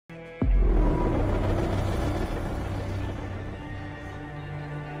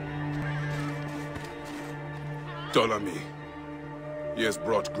Ptolemy. He has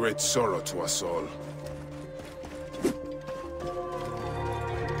brought great sorrow to us all.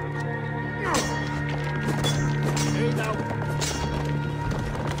 Hey now.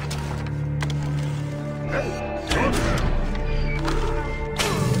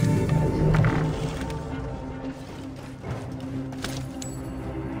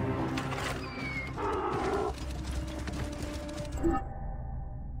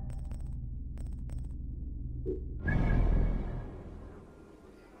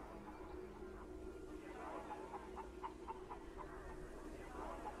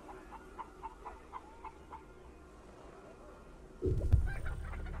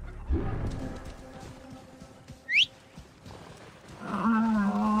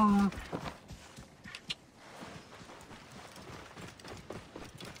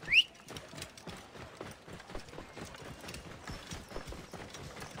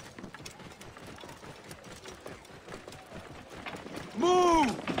 Move!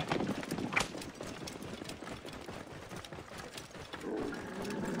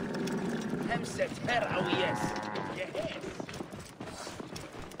 Hemset her yes. Yes.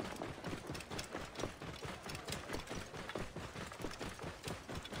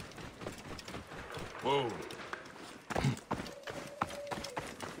 Whoa.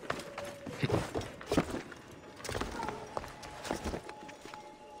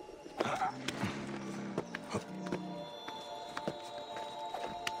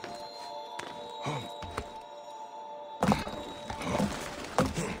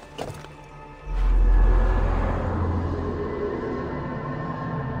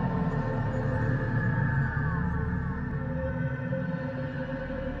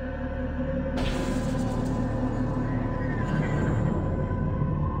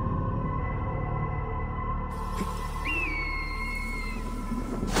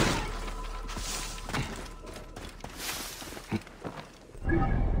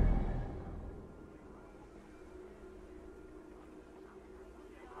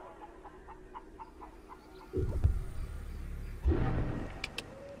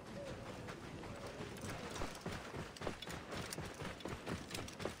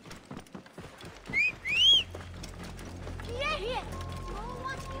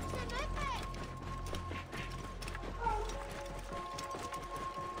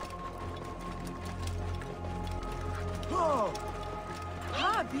 Oh,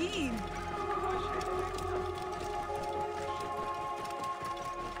 Habib.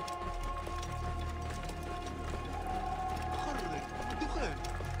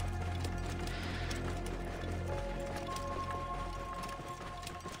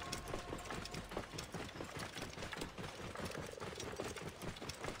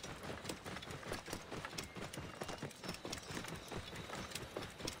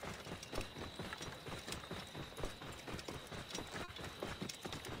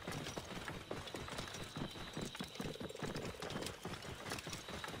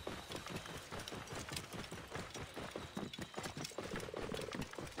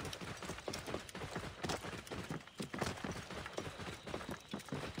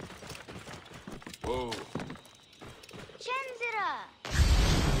 Whoa. Chenzira!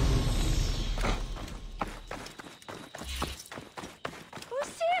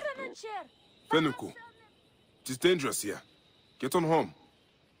 Fenuku, it is dangerous here. Get on home.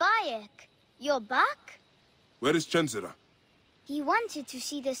 Bayek, you're back? Where is Chenzira? He wanted to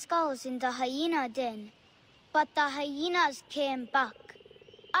see the skulls in the hyena den, but the hyenas came back.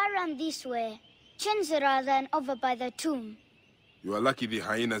 I ran this way. Chenzira ran over by the tomb. You are lucky the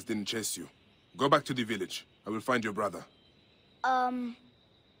hyenas didn't chase you. Go back to the village. I will find your brother.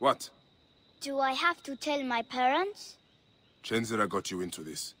 What? Do I have to tell my parents? Chenzira got you into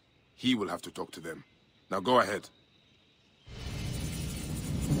this. He will have to talk to them. Now go ahead.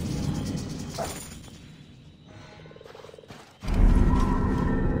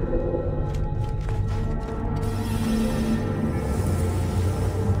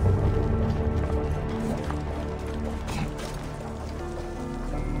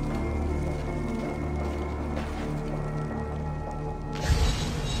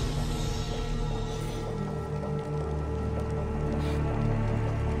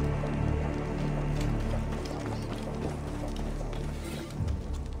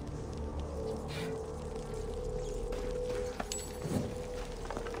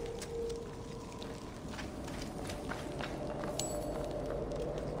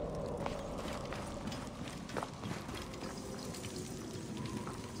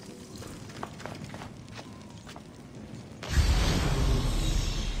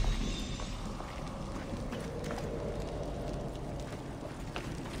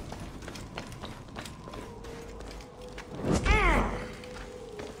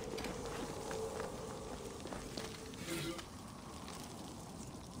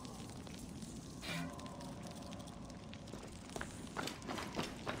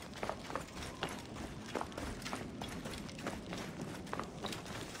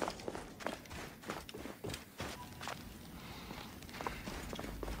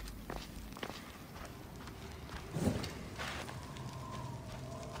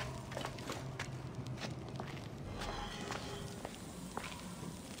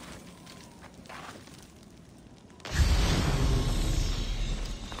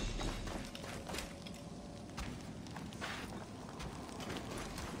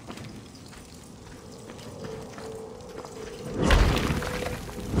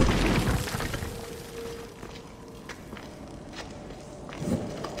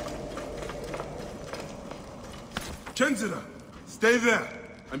 Chenzira, stay there.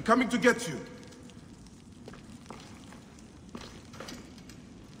 I'm coming to get you.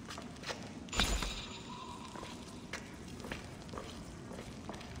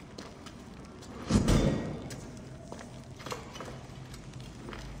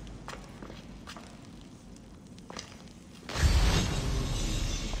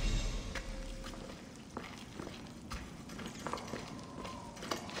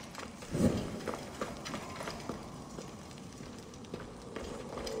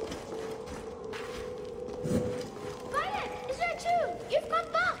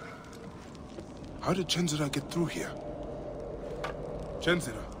 How did Chenzira get through here?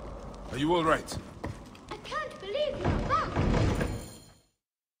 Chenzira, are you all right? I can't believe you're back.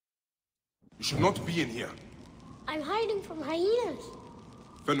 You should not be in here. I'm hiding from hyenas.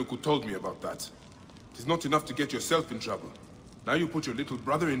 Fenuku told me about that. It is not enough to get yourself in trouble. Now you put your little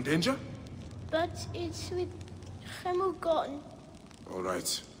brother in danger? But it's with Khemu gone. All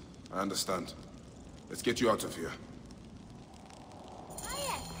right, I understand. Let's get you out of here.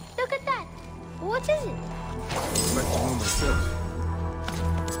 Look at that. What is it? I'd like to know myself.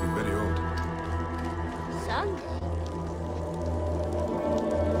 It's been very old. Sunday.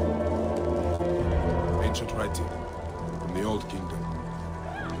 Ancient writing from the Old Kingdom.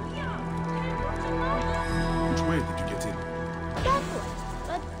 Which way did you get in? That way.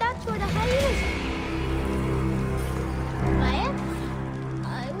 But that's where the hyenas are. Maya,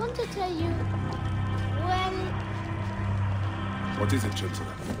 I want to tell you, well... What is it,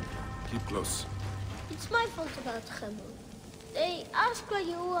 Chenzira? Keep close. It's my fault about Khemu. They asked where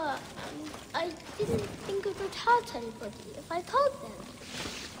you were, and I didn't think it would hurt anybody if I told them.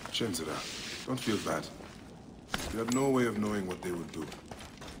 Chenzira, don't feel bad. You have no way of knowing what they would do.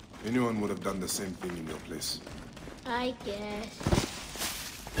 Anyone would have done the same thing in your place. I guess.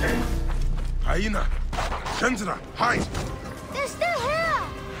 Hyena! Chenzira, hide! They're still here!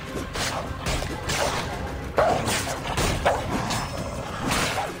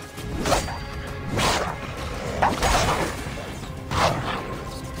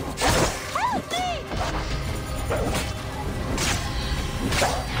 Help me!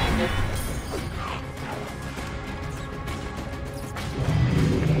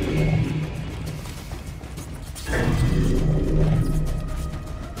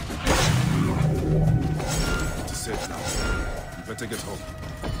 It is safe now. You better get home.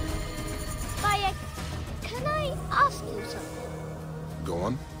 Bayek, can I ask you something? Go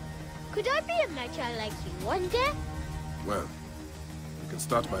on. Could I be a magi like you one day? Well, you can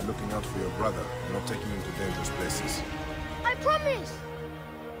start by looking out for your brother and not taking him to dangerous places. I promise!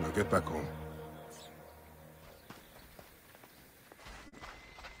 Now get back home.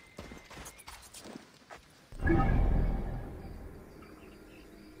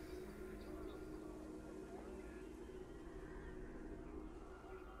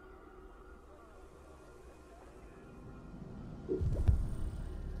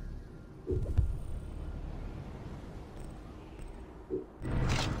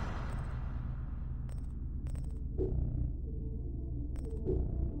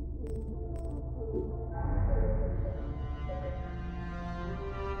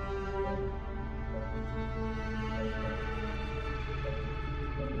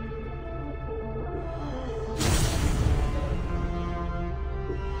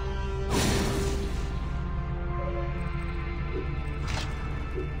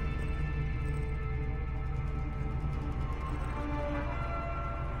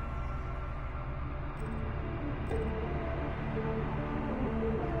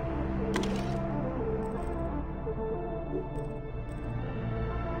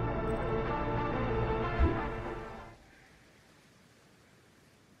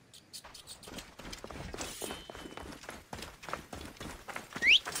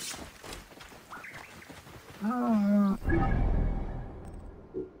 Whoa.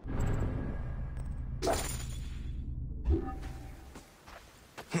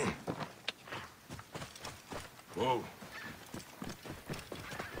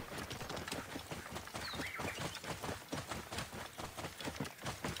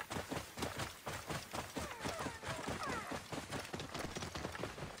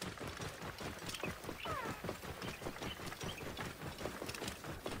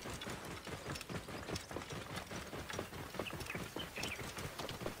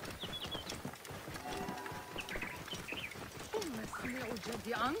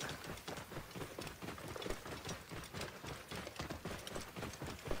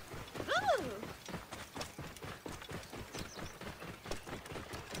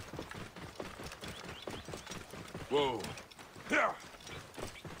 Whoa. Yeah.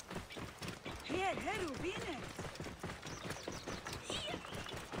 Here, Heru, Bine.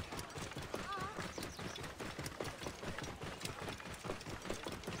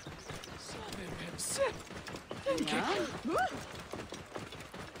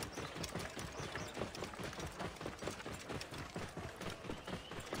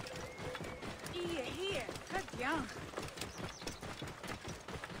 Hier, het ja.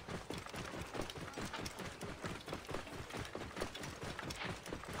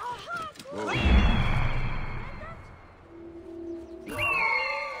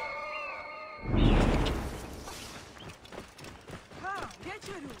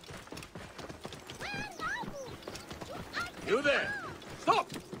 You there!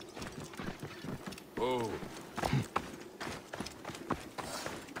 Stop! Oh.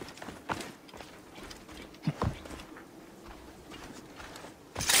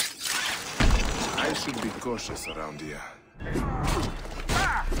 I should be cautious around here.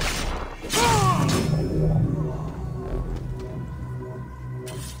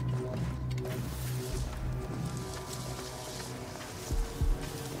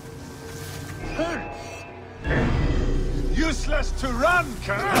 Useless to run,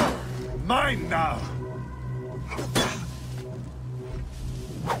 Colonel! Mine now!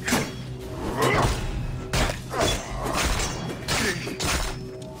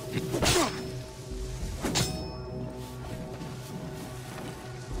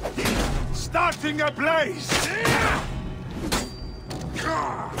 Starting a blaze!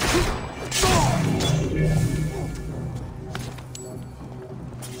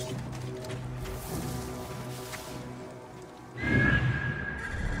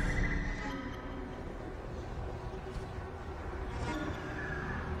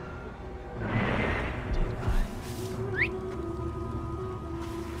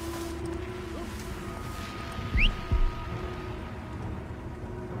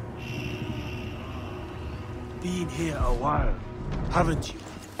 Been here a while, haven't you?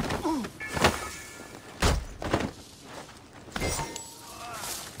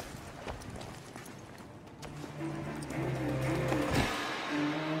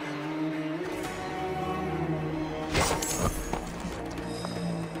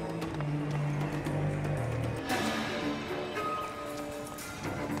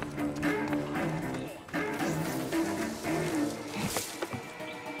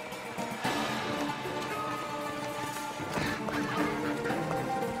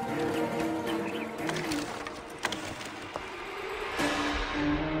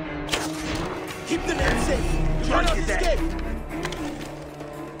 Keep the net safe! Do not escape!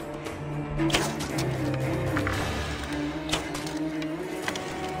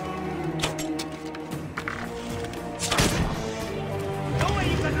 No way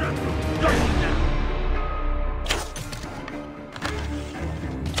you can run! Don't now!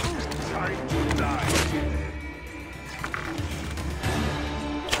 Time to die!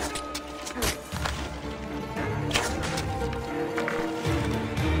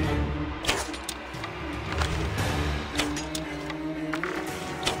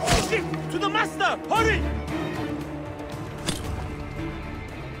 To the master! Hurry!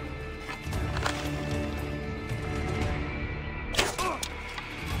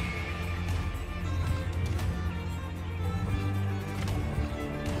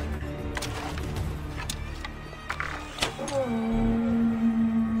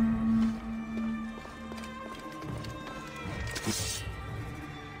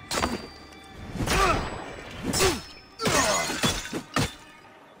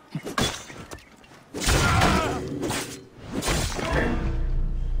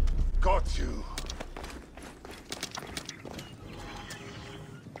 Got you.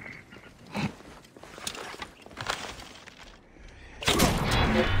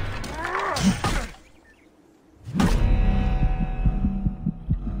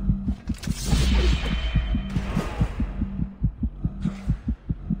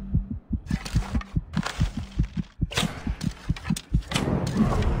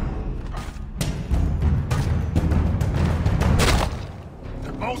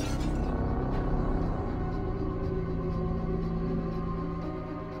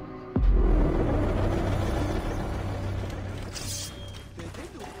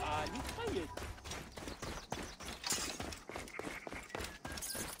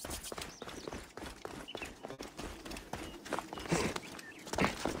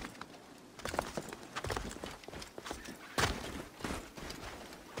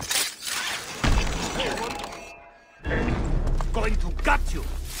 Going to gut you!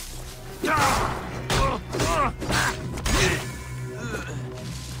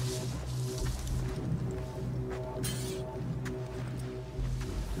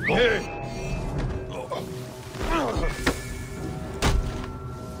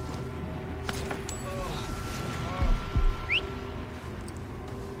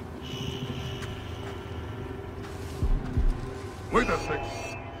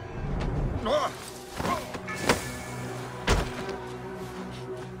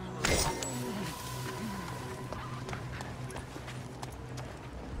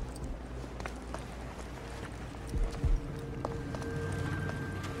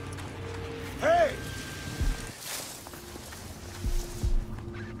 Hey!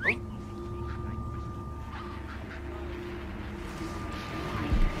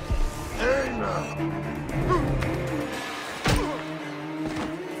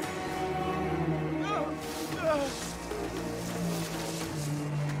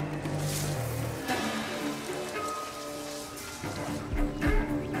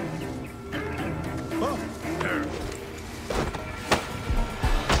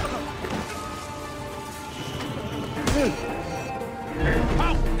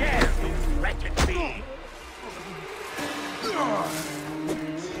 How dare you threaten me?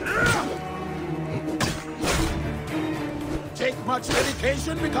 Take much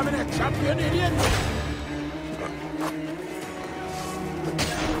dedication becoming a champion, idiot?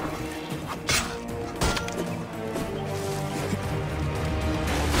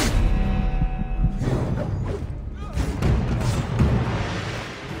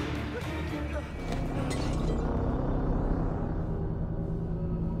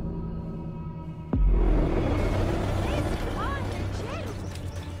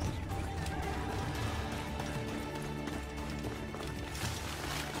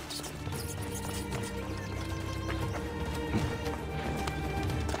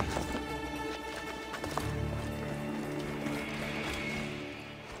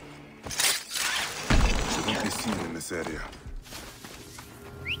 Shouldn't be seen in this area.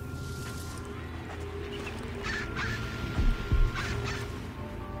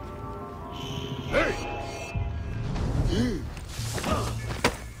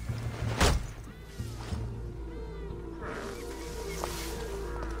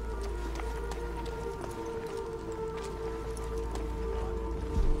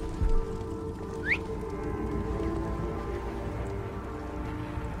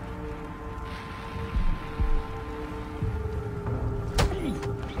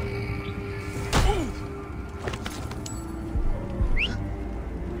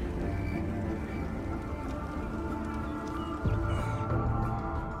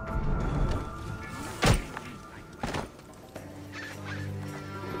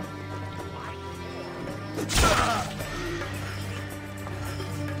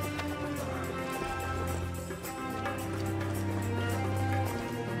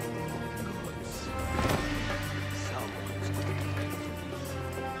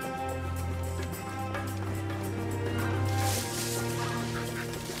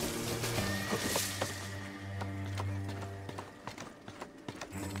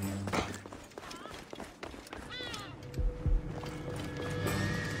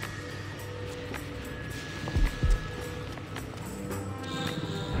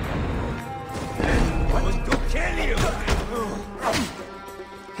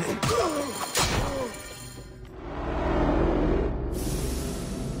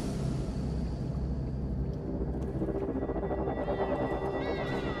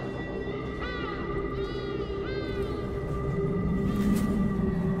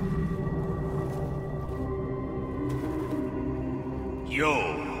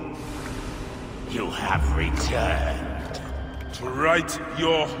 You have returned. To right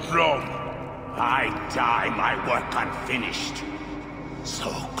your wrong. I die my work unfinished. So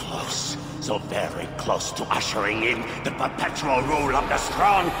close, so very close to ushering in the perpetual rule of the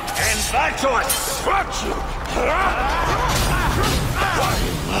strong and virtuous. Virtue!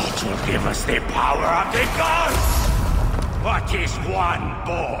 What will give us the power of the gods? What is one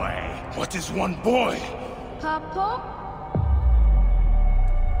boy? What is one boy? Papa?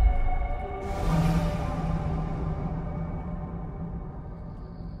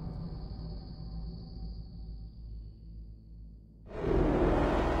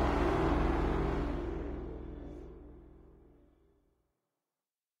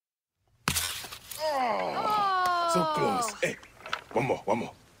 So close. Hey, one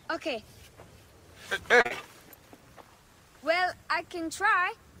more. Okay. Hey! Well, I can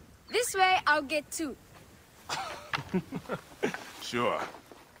try. This way, I'll get two. Sure.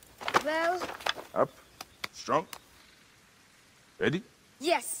 Well, Up. Strong. Ready?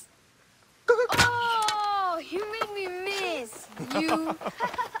 yes. Oh, you made me miss. You.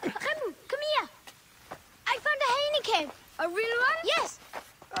 Remu, come here. I found a hyena cave. A real one? Yes,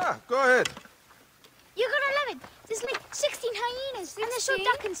 Go ahead. you're gonna love it. There's like 16 hyenas, and they're so 16?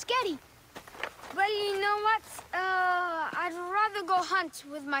 dark and scary. Well, you know what? I'd rather go hunt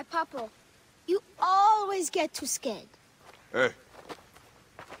with my papa. You always get too scared. Hey,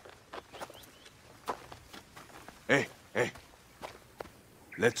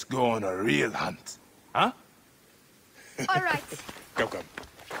 Let's go on a real hunt. Huh? All right. Come, come.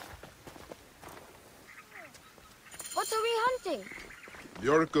 What are we hunting?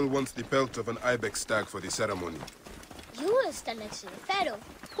 The Oracle wants the pelt of an ibex stag for the ceremony. You will stand next to the Pharaoh,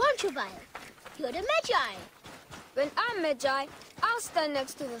 won't you, Vile? You're the Magi. When I'm Magi, I'll stand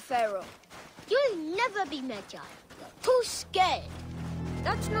next to the Pharaoh. You'll never be Magi. You're too scared.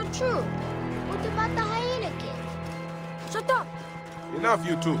 That's not true. What about the hyena kid? Shut up! Enough,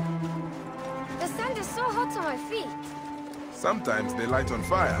 you two. The sand is so hot on my feet. Sometimes they light on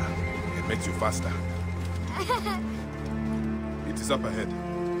fire. It makes you faster. It is up ahead.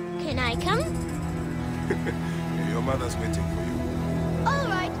 Can I come? Your mother's waiting for you. All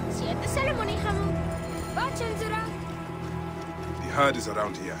right. See you at the ceremony, Hamu. Bye, Chenzura. The herd is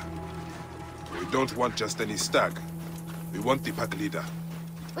around here. We don't want just any stag. We want the pack leader.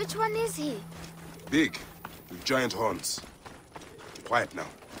 Which one is he? Big, with giant horns. Quiet now.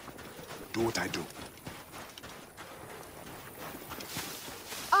 Do what I do.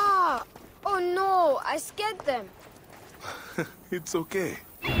 Ah! Oh no, I scared them. It's okay.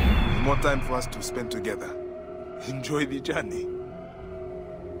 More time for us to spend together. Enjoy the journey.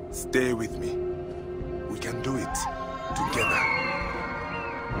 Stay with me. We can do it together.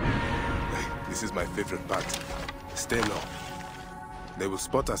 This is my favorite part. Stay low. They will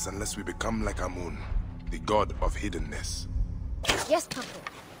spot us unless we become like Amun, the god of hiddenness. Yes, Papa.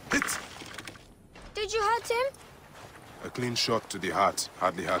 Hit! Did you hurt him? A clean shot to the heart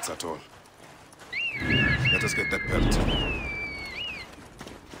hardly hurts at all. Let us get that pelt.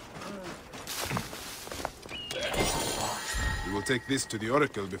 We will take this to the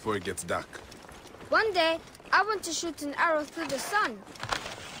Oracle before it gets dark. One day, I want to shoot an arrow through the sun.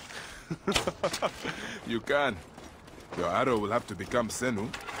 You can. Your arrow will have to become Senu.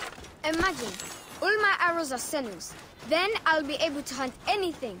 Imagine, all my arrows are Senus. Then I'll be able to hunt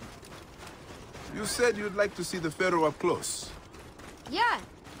anything. You said you'd like to see the Pharaoh up close. Yeah.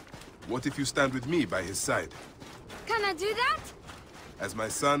 What if you stand with me by his side? Can I do that? As my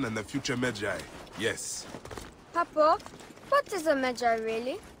son and the future Magi, yes. Papa, what is a Magi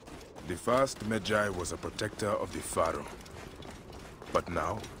really? The first Magi was a protector of the Pharaoh. But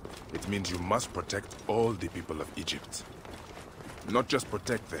now, it means you must protect all the people of Egypt. Not just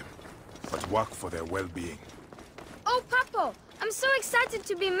protect them, but work for their well-being. Oh, Papa, I'm so excited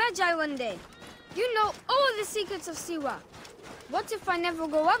to be Magi one day. You know all the secrets of Siwa. What if I never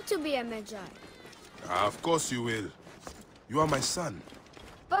grow up to be a Magi? Of course you will. You are my son.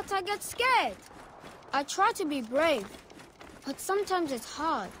 But I get scared. I try to be brave, but sometimes it's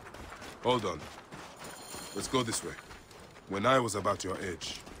hard. Hold on. Let's go this way. When I was about your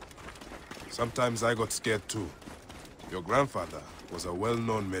age, sometimes I got scared too. Your grandfather was a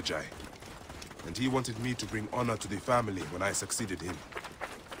well-known Magi, and he wanted me to bring honor to the family when I succeeded him.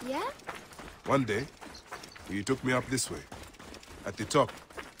 Yeah? One day, he took me up this way. At the top,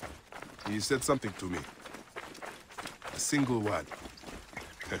 he said something to me. A single word.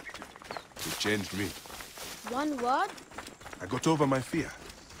 It changed me. One word? I got over my fear.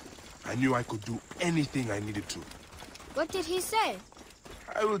 I knew I could do anything I needed to. What did he say?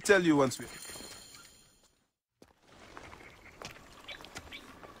 I will tell you once we...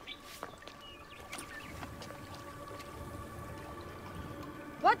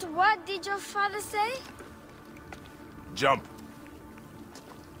 What word did your father say? Jump.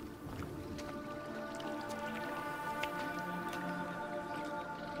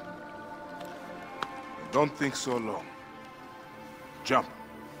 Don't think so long. Jump.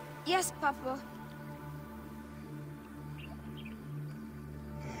 Yes, Papa.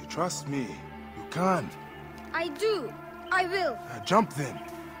 Trust me. You can. I do. I will. Jump then.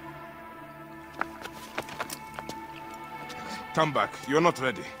 Come back. You're not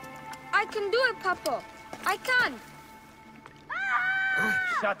ready. I can do it, Papa. I can.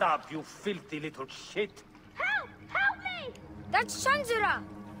 Shut up, you filthy little shit. Help! Help me! That's Shanzura.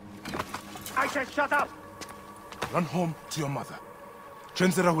 I said shut up! Run home to your mother.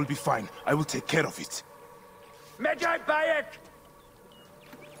 Trenzera will be fine. I will take care of it. Magi Bayek!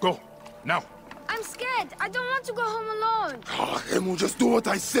 Go. Now. I'm scared. I don't want to go home alone. Emu, just do what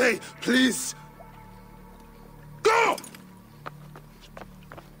I say, please. Go!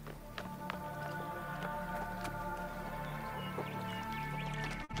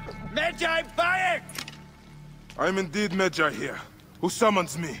 Magi Bayek! I'm indeed Magi here. Who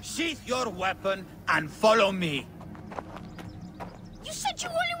summons me? Sheath your weapon and follow me. You said you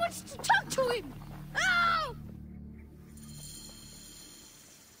only wanted to talk to him! Ow!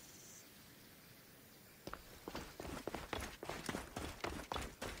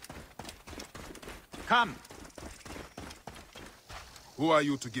 Come. Who are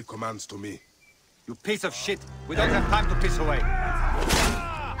you to give commands to me? You piece of shit! We don't have time to piss away!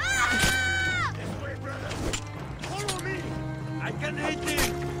 Follow me! I can hit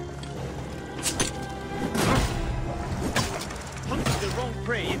him! Hunt the wrong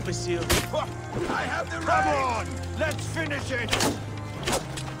prey, imbecile! I have the right! Come on! Let's finish it!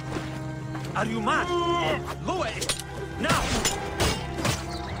 Are you mad? Lower it! Now!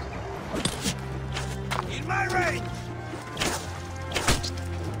 In my range!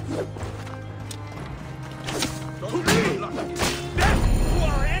 To me! Them who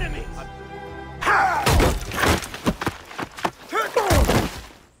are enemies!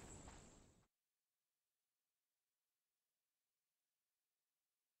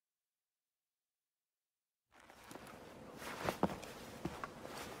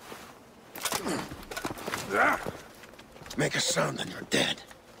 Make a sound and you're dead.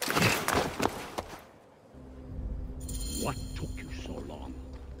 What took you so long?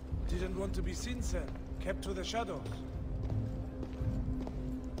 Didn't want to be seen, sir. Kept to the shadows.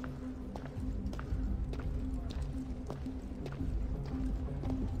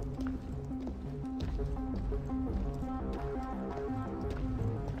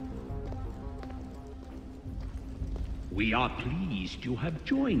 We are pleased you have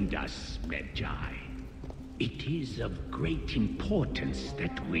joined us, Magi. It is of great importance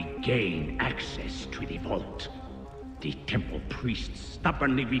that we gain access to the vault. The temple priests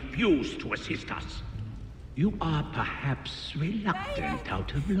stubbornly refuse to assist us. You are perhaps reluctant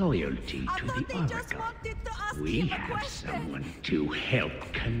out of loyalty to the Oracle. We have someone to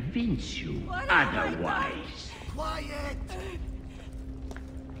help convince you otherwise. Quiet!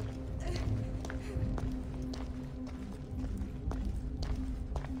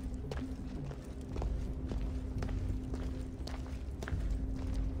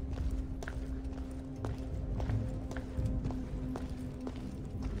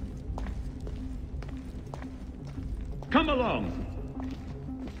 Come along.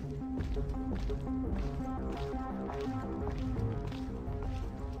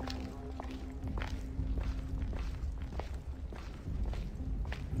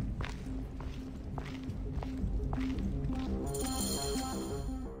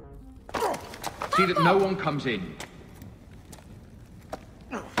 See that no one comes in.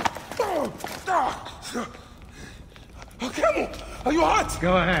 Camel, are you hurt?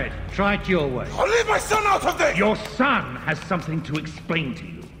 Go ahead. Try it your way. I'll leave my son out of this! Your son has something to explain to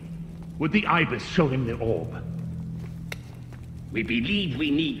you. Would the Ibis show him the orb? We believe we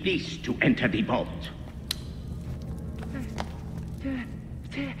need this to enter the vault.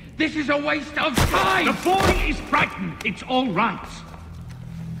 This is a waste of time! The boy is frightened. It's all right.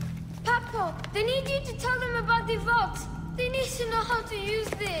 Papa, they need you to tell them about the vault. They need to know how to use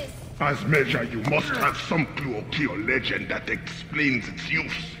this. As Measure, you must have some clue or key or legend that explains its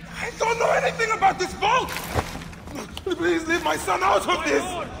use. I don't know anything about this vault! Please leave my son out of this!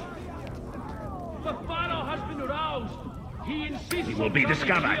 The Pharaoh has been aroused. He insists he will be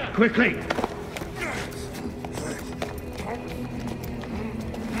discovered. Quickly!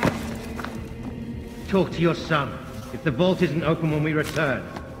 Talk to your son. If the vault isn't open when we return,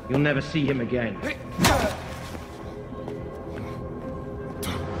 you'll never see him again.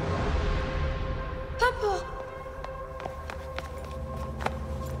 Papa!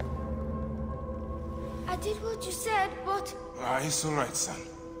 I did what you said, but... It's all right, son.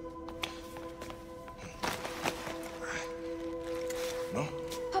 No?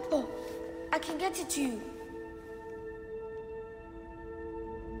 Papa, I can get it to you.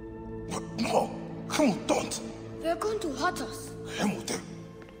 What? No! Camel, don't! They're going to hurt us. Camel,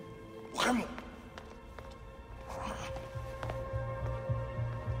 Camel!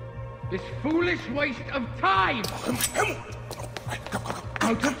 This foolish waste of time! Camel!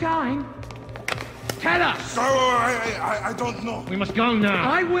 Out of time? Tell us! No, I don't know. We must go now.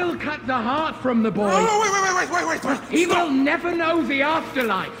 I will cut the heart from the boy. No, wait. He will never know the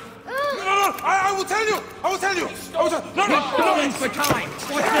afterlife. No, I will tell you. I will tell you. No, for time.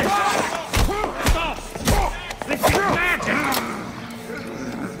 Stop! This is magic!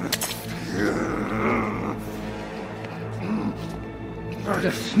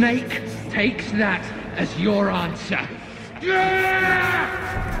 The snake takes that as your answer.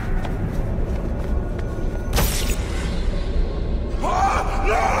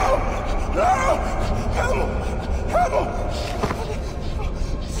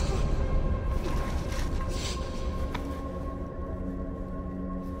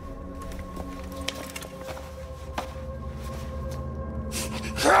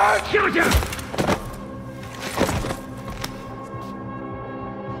 Shoot him!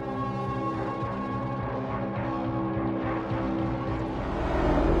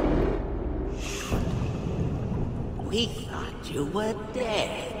 you were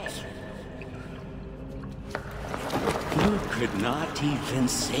dead. You could not even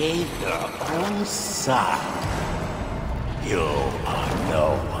save your own son. You are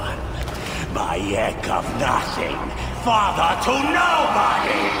no one. Bayek of nothing. Father to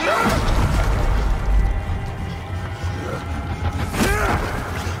nobody!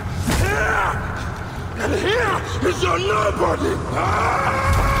 And here is your nobody!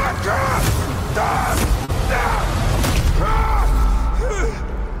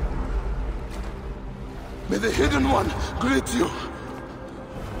 May the Hidden One greet you.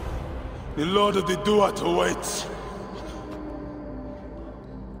 The Lord of the Duat awaits.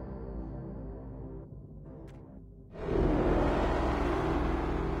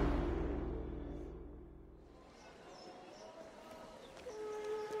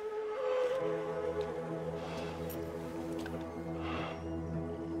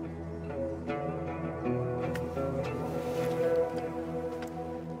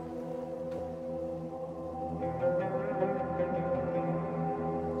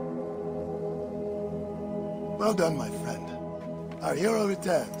 Well done, my friend. Our hero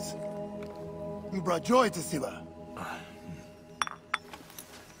returns. You brought joy to Siwa.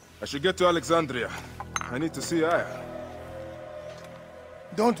 I should get to Alexandria. I need to see Aya.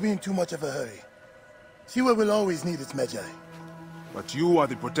 Don't be in too much of a hurry. Siwa will always need its Magi. But you are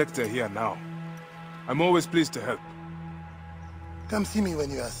the protector here now. I'm always pleased to help. Come see me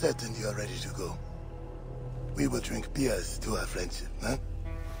when you are certain you are ready to go. We will drink beers to our friendship, huh?